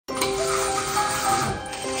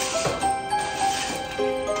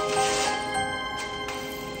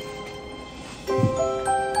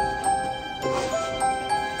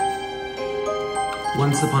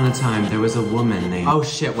Once upon a time, there was a woman named... Oh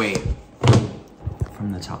shit, wait.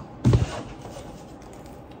 From the top.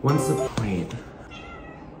 Once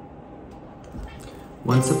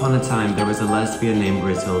upon a time, there was a lesbian named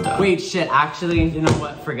Griselda. Wait, shit, actually, you know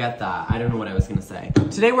what? Forget that. I don't know what I was gonna say.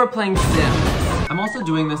 Today we're playing Sims. I'm also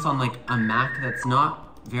doing this on like a Mac that's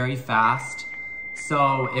not very fast,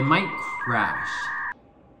 so it might crash.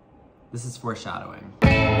 This is foreshadowing.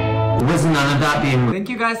 It was none of that being... Thank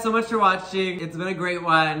you guys so much for watching. It's been a great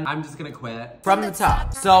one. I'm just gonna quit. From the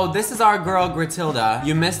top. So this is our girl, Gritilda.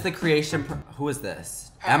 You missed the creation... Who is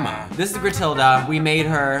this? Emma. This is Gritilda. We made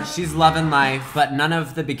her. She's loving life, but none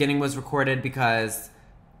of the beginning was recorded because...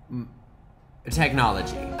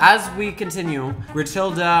 technology. As we continue,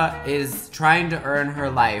 Gritilda is trying to earn her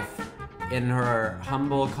life in her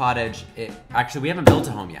humble cottage. Actually, we haven't built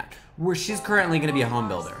a home yet. She's currently gonna be a home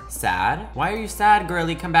builder. Sad? Why are you sad,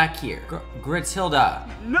 girlie? Come back here. Gritilda.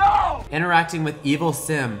 No! Interacting with evil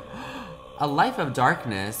Sim. A life of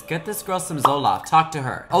darkness. Get this girl some Zoloft. Talk to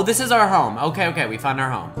her. Oh, this is our home. Okay, we found our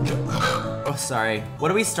home. Oh, sorry. What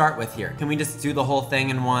do we start with here? Can we just do the whole thing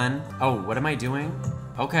in one? Oh, what am I doing?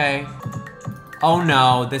 Okay. Oh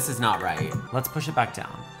no, this is not right. Let's push it back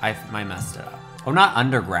down. I messed it up. Oh, not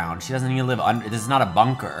underground. She doesn't need to live under. This is not a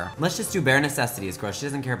bunker. Let's just do bare necessities, girl. She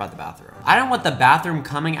doesn't care about the bathroom. I don't want the bathroom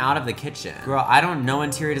coming out of the kitchen. Girl, I don't know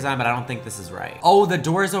interior design, but I don't think this is right. Oh, the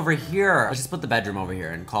door's over here. Let's just put the bedroom over here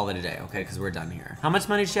and call it a day, okay? Because we're done here. How much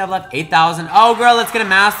money does she have left? 8,000. Oh, girl, let's get a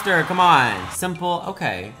master. Come on. Simple.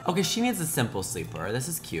 Okay. Okay, she needs a simple sleeper. This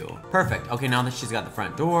is cute. Perfect. Okay, now that she's got the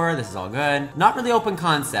front door, this is all good. Not really open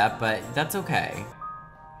concept, but that's okay.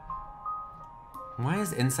 Why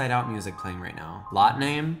is Inside Out music playing right now? Lot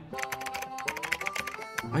name?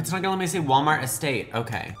 It's not gonna let me say Walmart Estate.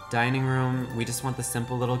 Okay. Dining room. We just want the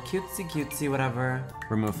simple little cutesy whatever.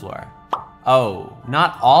 Remove floor. Oh,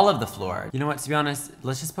 not all of the floor. You know what, to be honest,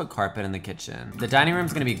 let's just put carpet in the kitchen. The dining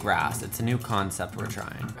room's gonna be grass. It's a new concept we're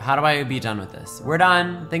trying. How do I be done with this? We're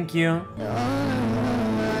done. Thank you.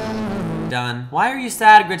 Done. Why are you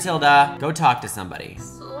sad, Gritilda? Go talk to somebody.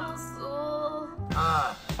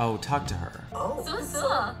 Oh, talk to her.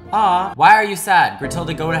 Aw, why are you sad?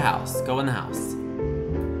 Gritilda, go to house. Go in the house.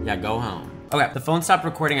 Yeah, go home. Okay, the phone stopped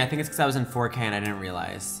recording. I think it's because I was in 4K and I didn't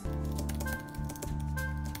realize.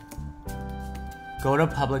 Go to a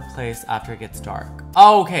public place after it gets dark.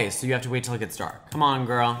 Oh, okay, so you have to wait till it gets dark. Come on,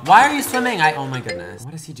 girl. Why are you swimming? Oh my goodness.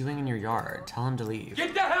 What is he doing in your yard? Tell him to leave.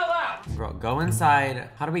 Get the hell out! Girl, go inside.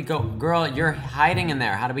 How do we go? Girl, you're hiding in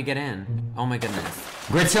there. How do we get in? Oh my goodness.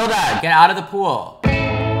 Gritilda, get out of the pool.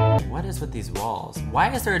 What is with these walls? Why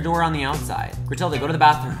is there a door on the outside? Gritilda, go to the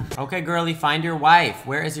bathroom. Okay, girlie, find your wife.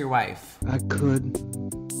 Where is your wife? I could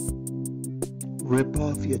rip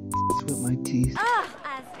off your with my teeth.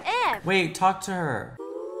 As if. Wait, talk to her.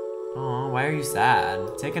 Oh, why are you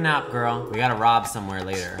sad? Take a nap, girl. We gotta rob somewhere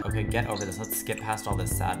later. Okay, get over this. Let's skip past all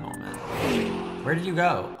this sad moment. Where did you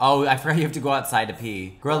go? Oh, I forgot you have to go outside to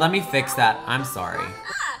pee. Girl, let me fix that. I'm sorry.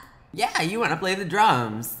 Yeah, you wanna play the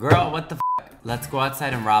drums. Girl, what the f? Let's go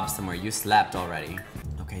outside and rob somewhere. You slept already.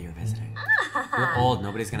 Okay, you're visiting. You're old,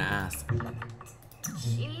 nobody's gonna ask.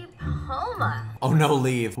 Oh no,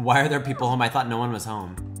 leave. Why are there people home? I thought no one was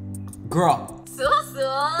home. Girl.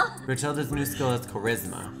 Gritilda's new skill is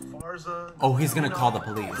charisma. Oh, he's gonna call the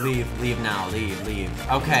police. Leave now, leave.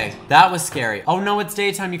 Okay, that was scary. Oh no, it's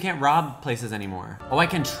daytime, you can't rob places anymore. Oh, I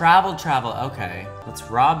can travel, okay. Let's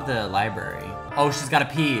rob the library. Oh, she's gotta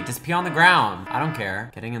pee, just pee on the ground. I don't care,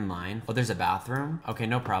 getting in line. Oh, there's a bathroom? Okay,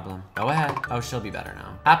 no problem. Go ahead. Oh, she'll be better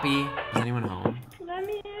now. Happy, is anyone home? Let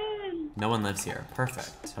me in. No one lives here,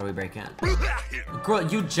 perfect. How do we break in? Girl,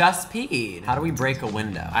 you just peed. How do we break a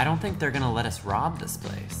window? I don't think they're gonna let us rob this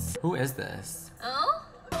place. Who is this? Oh?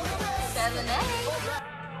 7A.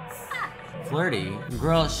 Flirty?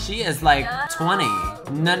 Girl, she is like 20.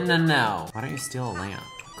 No. Why don't you steal a lamp?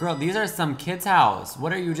 Girl, these are some kid's house.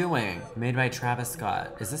 What are you doing? Made by Travis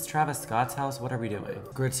Scott. Is this Travis Scott's house? What are we doing?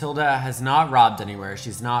 Gritilda has not robbed anywhere.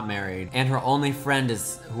 She's not married. And her only friend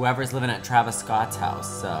is whoever's living at Travis Scott's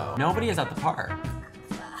house, so nobody is at the park.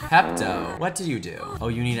 Pepto, what did you do? Oh,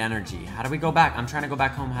 you need energy. How do we go back? I'm trying to go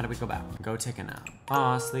back home. How do we go back? Go take a nap.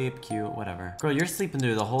 Aw, sleep, cute, whatever. Girl, you're sleeping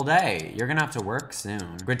through the whole day. You're gonna have to work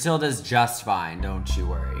soon. Gritilda's just fine, don't you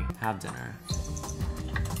worry. Have dinner.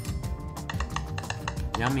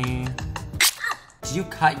 Yummy. Did you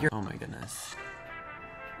cut your... Oh my goodness.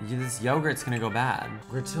 This yogurt's gonna go bad.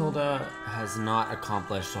 Gritilda has not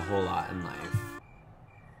accomplished a whole lot in life.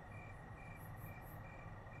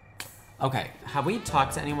 Okay, have we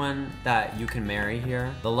talked to anyone that you can marry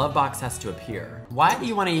here? The love box has to appear. Why do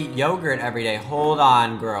you want to eat yogurt every day? Hold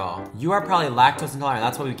on, girl. You are probably lactose intolerant.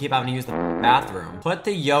 That's why we keep having to use the bathroom. Put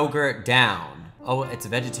the yogurt down. Oh, it's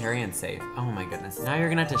vegetarian safe. Oh my goodness. Now you're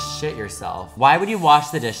gonna have to shit yourself. Why would you wash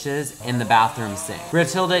the dishes in the bathroom sink?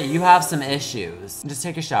 Gratilda, you have some issues. Just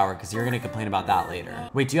take a shower because you're gonna complain about that later.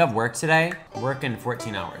 Wait, do you have work today? Work in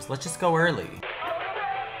 14 hours. Let's just go early.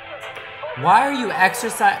 Why are you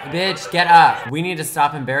exercising? Bitch, get up. We need to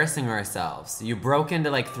stop embarrassing ourselves. You broke into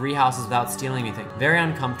like 3 houses without stealing anything. Very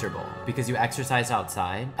uncomfortable because you exercised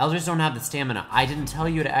outside. Elders don't have the stamina. I didn't tell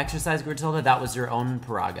you to exercise, Gratilda. That was your own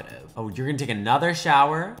prerogative. Oh, you're gonna take another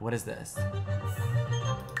shower? What is this?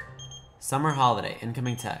 Summer holiday,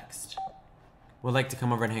 incoming text. Would like to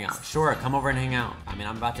come over and hang out. Sure, come over and hang out. I mean,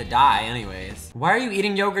 I'm about to die anyways. Why are you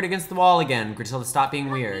eating yogurt against the wall again? Gratilda, stop being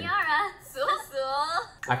weird. Kiara,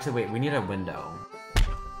 Actually, wait, we need a window.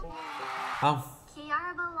 Oh,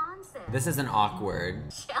 Kiara Balances. this isn't awkward.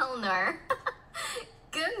 Chelner.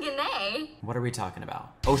 Gungane. What are we talking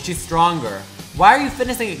about? Oh, she's stronger. Why are you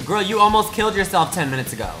finishing it? Girl, you almost killed yourself 10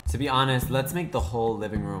 minutes ago. To be honest, let's make the whole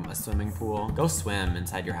living room a swimming pool. Go swim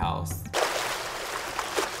inside your house.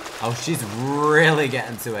 Oh, she's really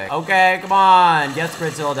getting to it. Okay, come on. Yes,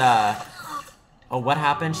 Gratilda. Oh, what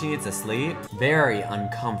happened? She needs to sleep? Very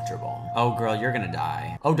uncomfortable. Oh, girl, you're gonna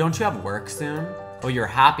die. Oh, don't you have work soon? Oh, you're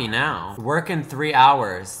happy now. Work in 3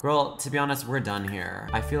 hours. Girl, to be honest, we're done here.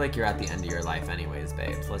 I feel like you're at the end of your life anyways,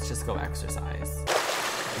 babe. So let's just go exercise.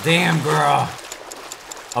 Damn, girl.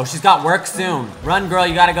 Oh, she's got work soon. Run, girl,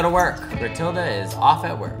 you gotta go to work. Gratilda is off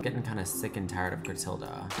at work. Getting kind of sick and tired of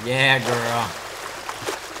Gratilda. Yeah, girl.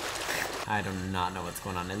 I do not know what's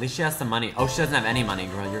going on. At least she has some money. Oh, she doesn't have any money,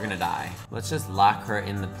 girl. You're gonna die. Let's just lock her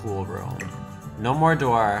in the pool room. No more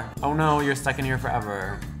door. Oh no, you're stuck in here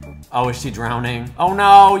forever. Oh, is she drowning? Oh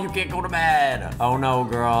no, you can't go to bed. Oh no,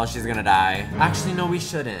 girl, she's gonna die. Actually, no, we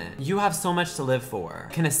shouldn't. You have so much to live for.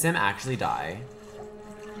 Can a sim actually die?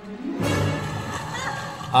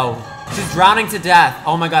 Oh, she's drowning to death.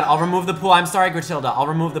 Oh my God, I'll remove the pool. I'm sorry, Gratilda. I'll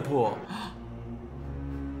remove the pool.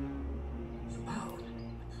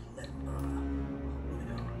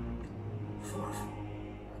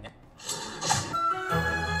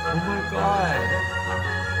 Oh my God.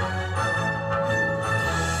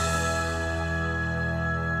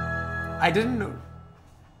 I didn't know.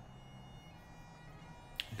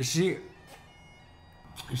 She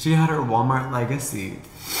had her Walmart legacy.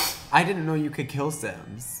 I didn't know you could kill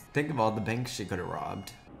Sims. Think of all the banks she could have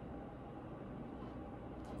robbed.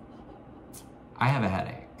 I have a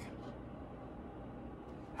headache.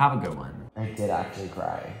 Have a good one. I did actually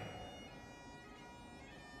cry.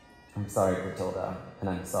 I'm sorry, Gratilda, and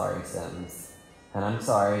I'm sorry, Sims, and I'm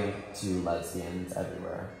sorry to lesbians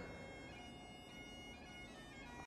everywhere.